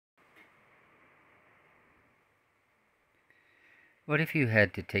What if you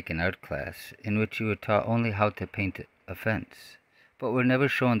had to take an art class in which you were taught only how to paint a fence, but were never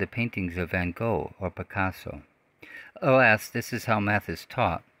shown the paintings of Van Gogh or Picasso? Alas, this is how math is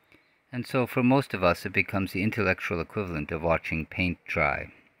taught, and so for most of us it becomes the intellectual equivalent of watching paint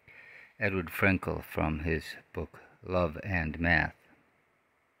dry. Edward Frenkel from his book Love and Math.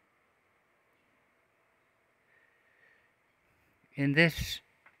 In this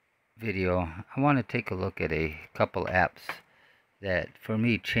video, I want to take a look at a couple apps that for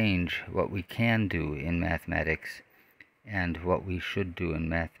me change what we can do in mathematics and what we should do in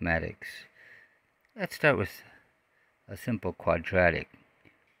mathematics. Let's start with a simple quadratic.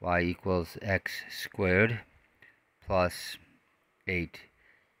 Y equals x squared plus 8x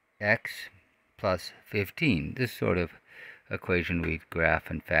plus 15. This sort of equation we'd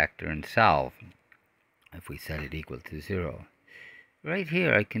graph and factor and solve if we set it equal to 0. Right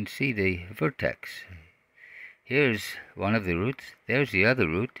here I can see the vertex. Here's one of the roots, there's the other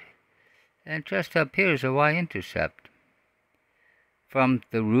root, and just up here is a y-intercept. From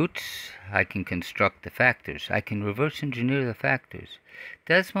the roots I can construct the factors. I can reverse engineer the factors.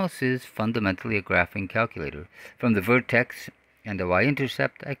 Desmos is fundamentally a graphing calculator. From the vertex and the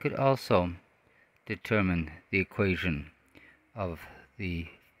y-intercept I could also determine the equation of the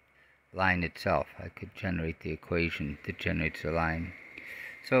line itself. I could generate the equation that generates the line.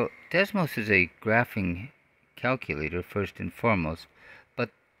 So Desmos is a graphing calculator first and foremost,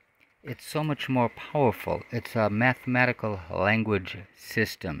 but it's so much more powerful. It's a mathematical language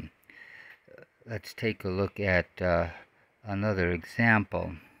system. Let's take a look at another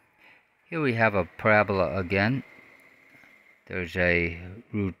example. Here we have a parabola again. There's a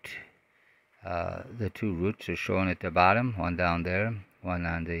root. The two roots are shown at the bottom, one down there, one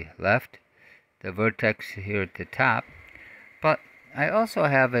on the left, the vertex here at the top. But I also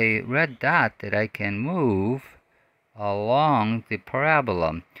have a red dot that I can move along the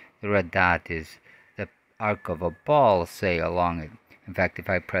parabola. The red dot is the arc of a ball, say, along it. In fact, if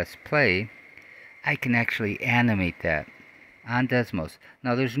I press play, I can actually animate that on Desmos.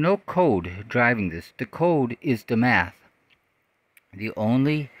 Now, there's no code driving this. The code is the math. The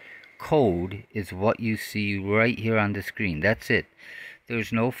only code is what you see right here on the screen. That's it.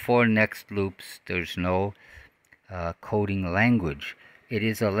 There's no for next loops. There's no coding language. It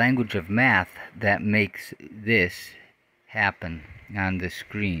is a language of math that makes this happen on the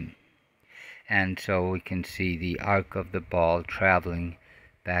screen. And so we can see the arc of the ball traveling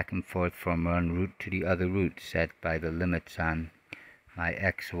back and forth from one root to the other root set by the limits on my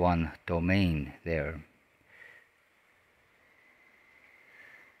x1 domain there.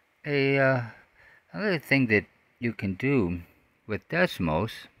 Another thing that you can do with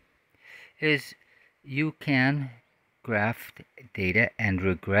Desmos is you can graph data and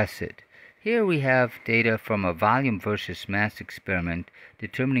regress it. Here we have data from a volume versus mass experiment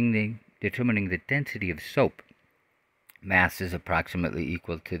determining the density of soap. Mass is approximately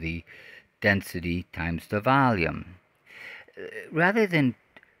equal to the density times the volume. Rather than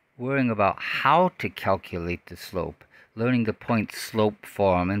worrying about how to calculate the slope, learning the point slope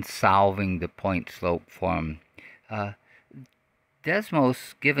form and solving the point slope form,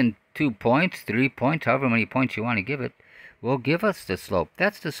 Desmos, given 2 points, 3 points, however many points you want to give it, will give us the slope.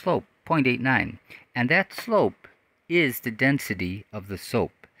 That's the slope, 0.89. And that slope is the density of the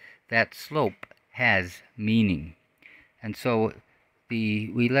soap. That slope has meaning. And so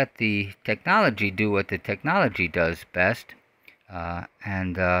we let the technology do what the technology does best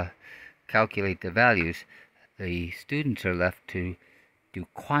and calculate the values. The students are left to do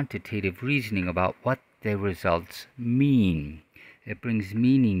quantitative reasoning about what the results mean. It brings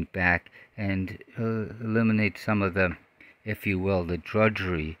meaning back and eliminates some of the, if you will, the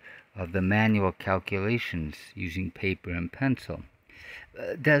drudgery of the manual calculations using paper and pencil.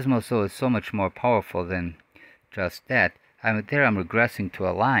 Desmos, though, is so much more powerful than just that. I'm regressing to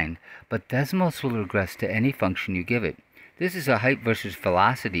a line, but Desmos will regress to any function you give it. This is a height versus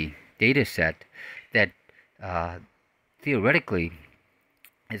velocity data set that theoretically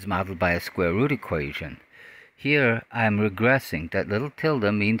is modeled by a square root equation. Here I'm regressing. That little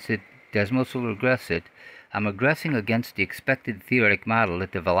tilde means that Desmos will regress it. I'm regressing against the expected theoretic model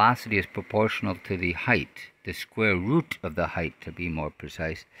that the velocity is proportional to the height, the square root of the height to be more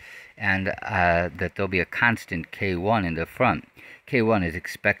precise, and that there'll be a constant k1 in the front. K1 is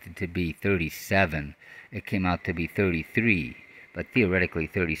expected to be 37. It came out to be 33, but theoretically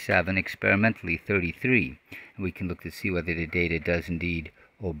 37, experimentally 33. And we can look to see whether the data does indeed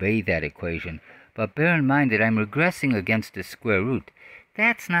obey that equation. But bear in mind that I'm regressing against the square root.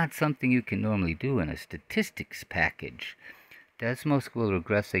 That's not something you can normally do in a statistics package. Desmos will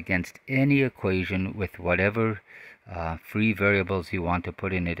regress against any equation with whatever free variables. You want to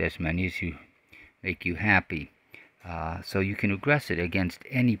put in it as many as you make you happy. So you can regress it against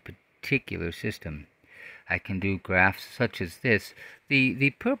any particular system. I can do graphs such as this.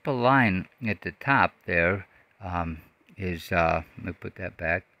 The purple line at the top there is, let me put that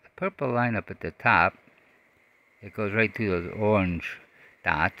back. The purple line up at the top, it goes right through those orange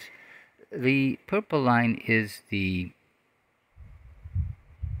dots. The purple line is the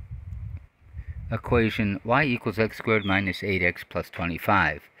equation y equals x squared minus 8x plus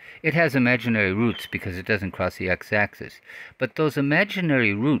 25. It has imaginary roots because it doesn't cross the x-axis. But those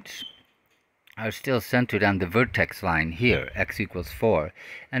imaginary roots are still centered on the vertex line here, x equals 4.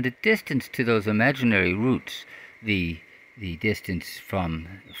 And the distance to those imaginary roots, the distance from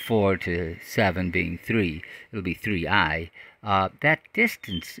 4 to 7 being 3, it'll be 3i, that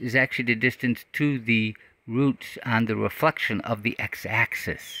distance is actually the distance to the roots on the reflection of the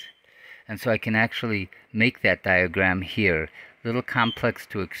x-axis. And so I can actually make that diagram here. A little complex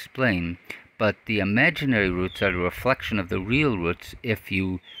to explain, but the imaginary roots are the reflection of the real roots if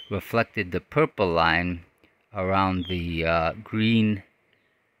you reflected the purple line around the green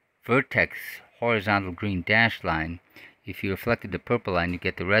vertex, horizontal green dashed line. If you reflected the purple line, you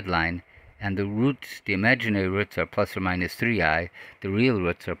get the red line, and the roots, the imaginary roots, are plus or minus 3i. The real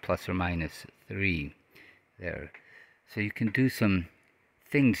roots are plus or minus 3 there. So you can do some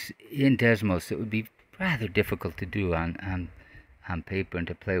things in Desmos that would be rather difficult to do on paper and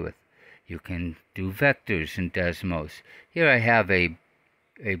to play with. You can do vectors in Desmos. Here I have a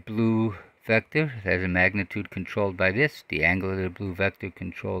blue vector that has a magnitude controlled by this, the angle of the blue vector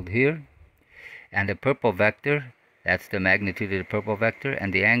controlled here, and a purple vector, that's the magnitude of the purple vector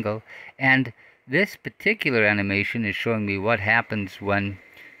and the angle. And this particular animation is showing me what happens when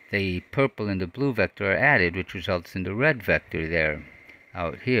the purple and the blue vector are added, which results in the red vector there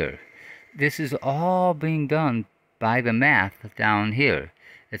out here. This is all being done by the math down here.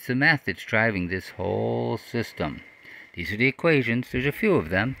 It's the math that's driving this whole system. These are the equations. There's a few of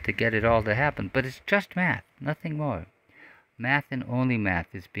them to get it all to happen, but it's just math, nothing more. Math and only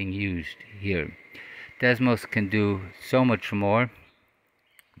math is being used here. Desmos can do so much more.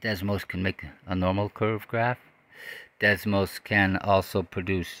 Desmos can make a normal curve graph. Desmos can also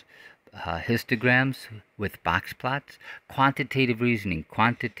produce histograms with box plots, quantitative reasoning,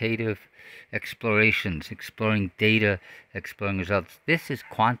 quantitative explorations, exploring data, exploring results. This is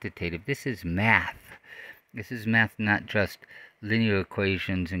quantitative. This is math. This is math, not just linear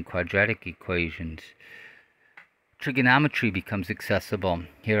equations and quadratic equations. Trigonometry becomes accessible.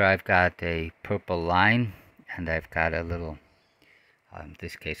 Here I've got a purple line, and I've got a little, in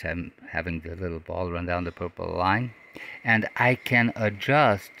this case I'm having the little ball run down the purple line, and I can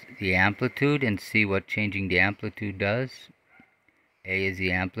adjust the amplitude and see what changing the amplitude does. A is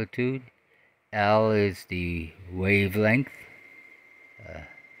the amplitude, L is the wavelength, a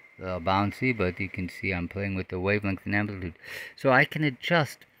little bouncy, but you can see I'm playing with the wavelength and amplitude. So I can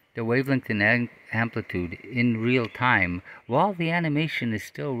adjust the wavelength and amplitude in real time while the animation is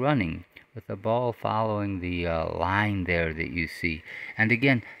still running, with the ball following the line there that you see. And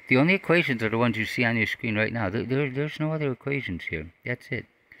again, the only equations are the ones you see on your screen right now. There's no other equations here. That's it.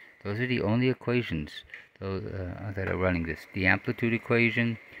 Those are the only equations that are running this. The amplitude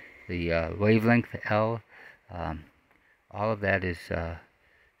equation, the wavelength L, all of that is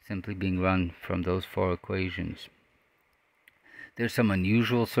simply being run from those 4 equations. There's some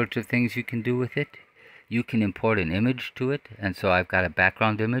unusual sorts of things you can do with it. You can import an image to it, and so I've got a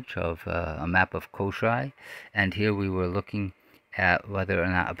background image of a map of Koshai, and here we were looking at whether or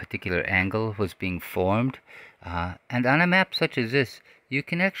not a particular angle was being formed. And on a map such as this, you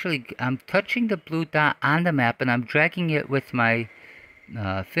can actually, I'm touching the blue dot on the map and I'm dragging it with my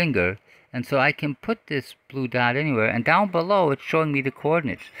finger, and so I can put this blue dot anywhere, and down below it's showing me the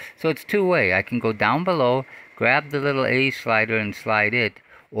coordinates. So it's two-way. I can go down below, grab the little A slider and slide it,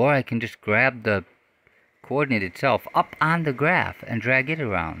 or I can just grab the coordinate itself up on the graph and drag it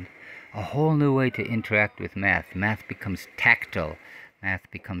around. A whole new way to interact with math. Math becomes tactile. Math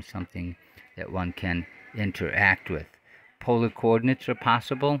becomes something that one can interact with. Polar coordinates are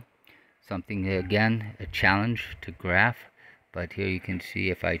possible. Something, again, a challenge to graph. But here you can see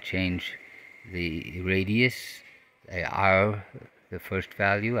if I change the radius, r, the first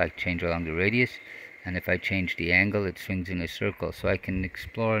value, I change along the radius. And if I change the angle, it swings in a circle. So I can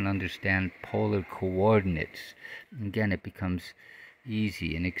explore and understand polar coordinates. Again, it becomes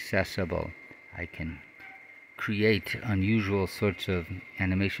easy and accessible. I can create unusual sorts of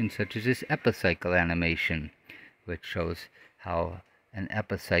animations, such as this epicycle animation, which shows how an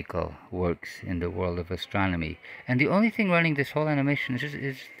epicycle works in the world of astronomy. And the only thing running this whole animation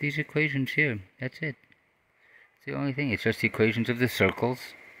is these equations here. That's it. It's the only thing. It's just the equations of the circles,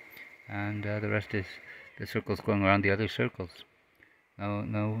 and the rest is the circles going around the other circles.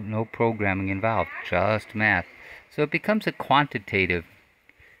 No programming involved, just math. So it becomes a quantitative,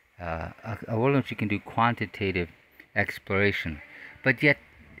 a world in which you can do quantitative exploration. But yet,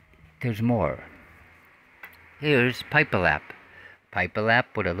 there's more. Here's Pipelap. Pipelap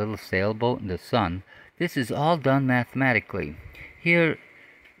with a little sailboat in the sun. This is all done mathematically. Here,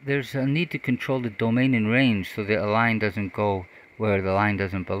 there's a need to control the domain and range so that a line doesn't go where the line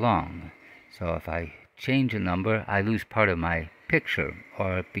doesn't belong. So if I change a number, I lose part of my picture,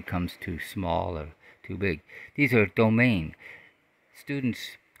 or it becomes too small or too big. These are domain.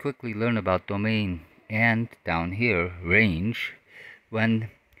 Students quickly learn about domain and, down here, range, when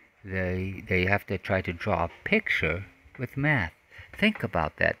they have to try to draw a picture with math. Think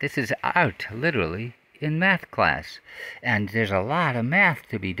about that. This is art, literally, in math class. And there's a lot of math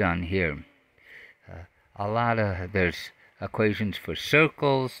to be done here. There's equations for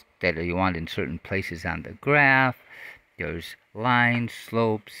circles that you want in certain places on the graph. There's lines,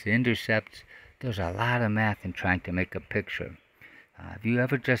 slopes, intercepts. There's a lot of math in trying to make a picture. Have you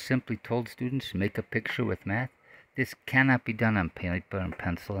ever just simply told students, make a picture with math? This cannot be done on paper and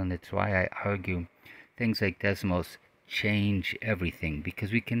pencil, and it's why I argue things like Desmos change everything,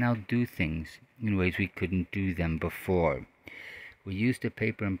 because we can now do things in ways we couldn't do them before. We used a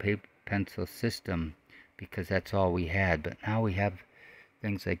paper and pencil system because that's all we had, but now we have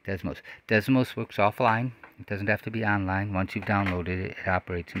things like Desmos. Desmos works offline. It doesn't have to be online. Once you've downloaded it, it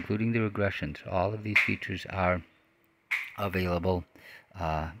operates, including the regressions. All of these features are available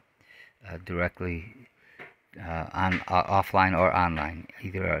directly offline or online.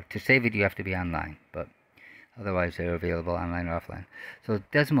 Either to save it, you have to be online, but otherwise they're available online or offline. So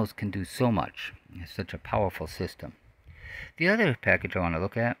Desmos can do so much. It's such a powerful system. The other package I want to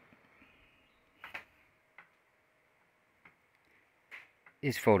look at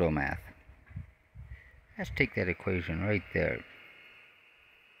is Photomath. Let's take that equation right there.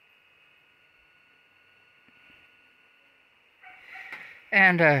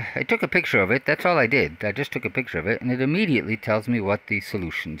 And I took a picture of it. That's all I did. I just took a picture of it, and it immediately tells me what the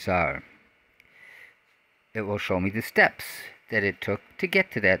solutions are. It will show me the steps that it took to get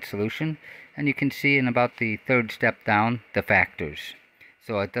to that solution, and you can see in about the third step down the factors.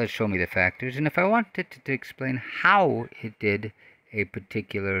 So it does show me the factors, and if I wanted to explain how it did a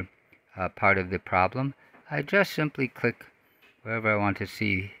particular part of the problem, I just simply click wherever I want to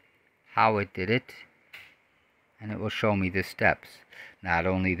see how it did it, and it will show me the steps. Not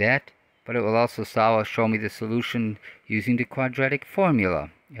only that, but it will also show me the solution using the quadratic formula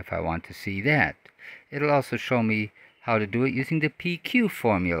if I want to see that. It'll also show me how to do it using the PQ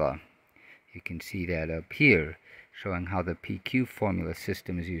formula. You can see that up here, showing how the PQ formula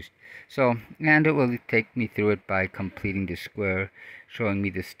system is used. So, and it will take me through it by completing the square, showing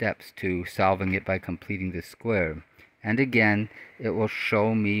me the steps to solving it by completing the square. And again, it will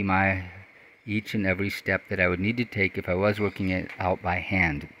show me each and every step that I would need to take if I was working it out by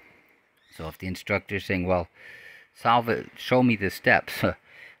hand. So if the instructor is saying, well, solve it, show me the steps,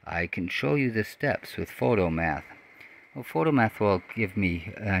 I can show you the steps with Photomath. Well, Photomath will give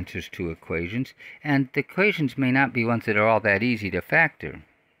me answers to equations, and the equations may not be ones that are all that easy to factor.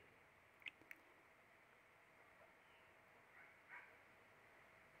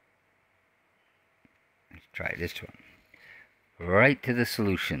 Let's try this one. Right to the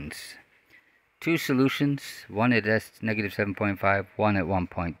solutions. Two solutions, one at negative 7.5, one at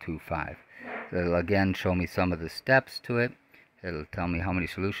 1.25. It'll again show me some of the steps to it. It'll tell me how many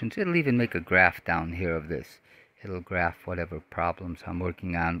solutions. It'll even make a graph down here of this. It'll graph whatever problems I'm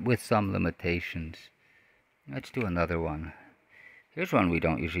working on with some limitations. Let's do another one. Here's one we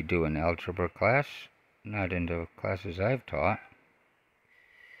don't usually do in algebra class. Not in the classes I've taught.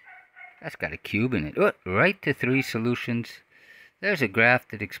 That's got a cube in it. Oh, right to 3 solutions. There's a graph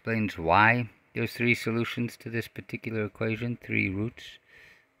that explains why there's 3 solutions to this particular equation, 3 roots.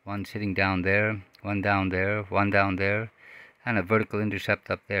 One sitting down there, one down there, one down there, and a vertical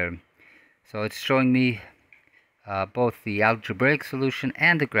intercept up there. So it's showing me both the algebraic solution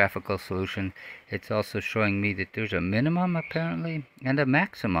and the graphical solution. It's also showing me that there's a minimum, apparently, and a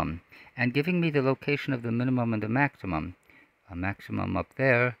maximum, and giving me the location of the minimum and the maximum. A maximum up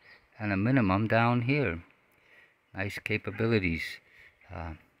there, and a minimum down here. Nice capabilities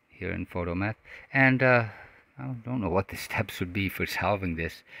here in Photomath. And I don't know what the steps would be for solving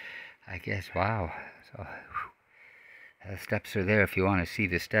this. I guess, wow. So the steps are there if you want to see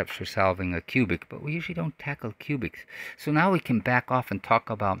the steps for solving a cubic, but we usually don't tackle cubics. So now we can back off and talk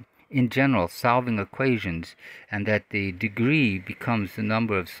about in general, solving equations, and that the degree becomes the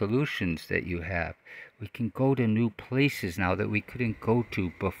number of solutions that you have. We can go to new places now that we couldn't go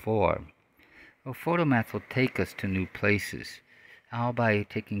to before. Well, Photomath will take us to new places, all by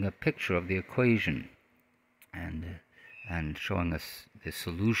taking a picture of the equation and showing us the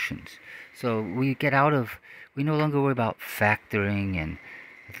solutions. So we no longer worry about factoring and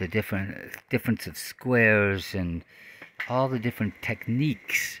the difference of squares and all the different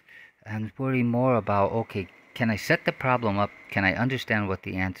techniques, and worry more about, okay, can I set the problem up? Can I understand what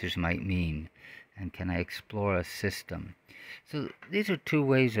the answers might mean? And can I explore a system? So these are two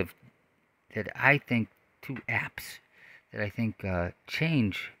ways two apps that I think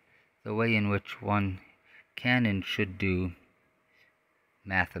change the way in which one can and should do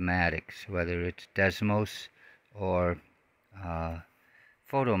mathematics, whether it's Desmos or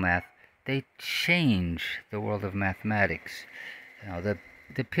Photomath. They change the world of mathematics.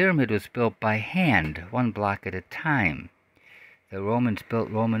 The pyramid was built by hand, one block at a time. The Romans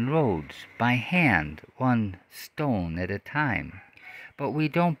built Roman roads by hand, one stone at a time. But we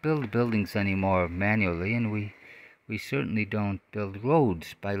don't build buildings anymore manually, and we certainly don't build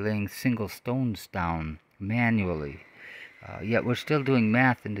roads by laying single stones down manually. Yet we're still doing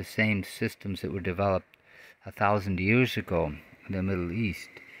math in the same systems that were developed 1,000 years ago in the Middle East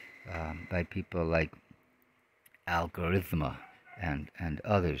by people like Algorithma and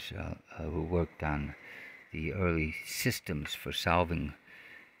others who worked on the early systems for solving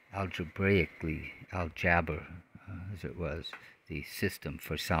algebraically, algebra as it was, the system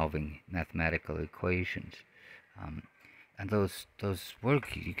for solving mathematical equations. And those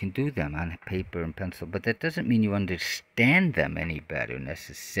work, you can do them on paper and pencil, but that doesn't mean you understand them any better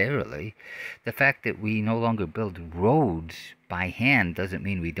necessarily. The fact that we no longer build roads by hand doesn't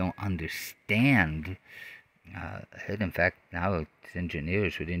mean we don't understand it. In fact, now it's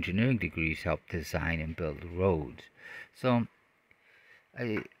engineers with engineering degrees help design and build roads. So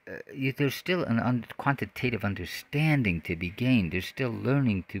there's still a quantitative understanding to be gained. There's still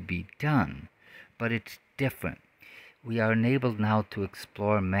learning to be done, but it's different. We are enabled now to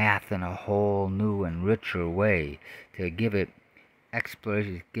explore math in a whole new and richer way, to give it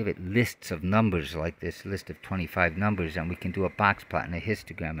exploration, give it lists of numbers like this list of 25 numbers, and we can do a box plot and a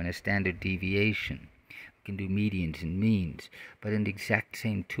histogram and a standard deviation. We can do medians and means, but in the exact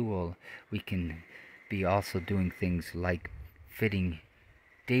same tool, we can be also doing things like fitting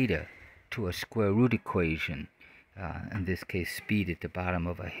data to a square root equation, in this case speed at the bottom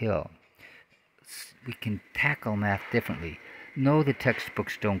of a hill. We can tackle math differently. No, the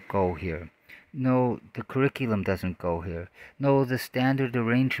textbooks don't go here. No, the curriculum doesn't go here. No, the standard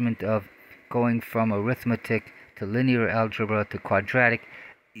arrangement of going from arithmetic to linear algebra to quadratic.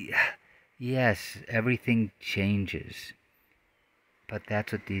 Yes, everything changes. But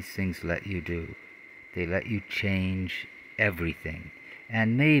that's what these things let you do. They let you change everything.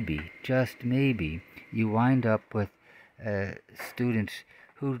 And maybe, just maybe, you wind up with students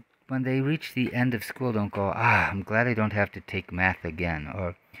who, when they reach the end of school, don't go, I'm glad I don't have to take math again,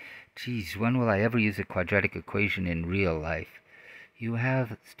 or, geez, when will I ever use a quadratic equation in real life? You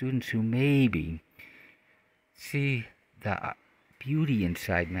have students who maybe see the beauty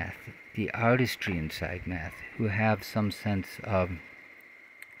inside math, the artistry inside math, who have some sense of,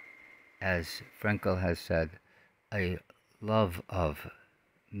 as Frankel has said, a love of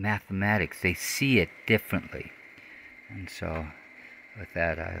mathematics. They see it differently. And so, with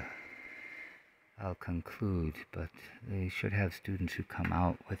that, I'll conclude, but they should have students who come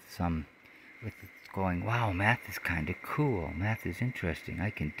out with going, wow, math is kind of cool, math is interesting,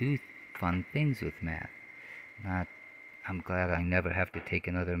 I can do fun things with math. I'm glad I never have to take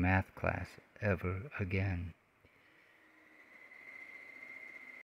another math class ever again.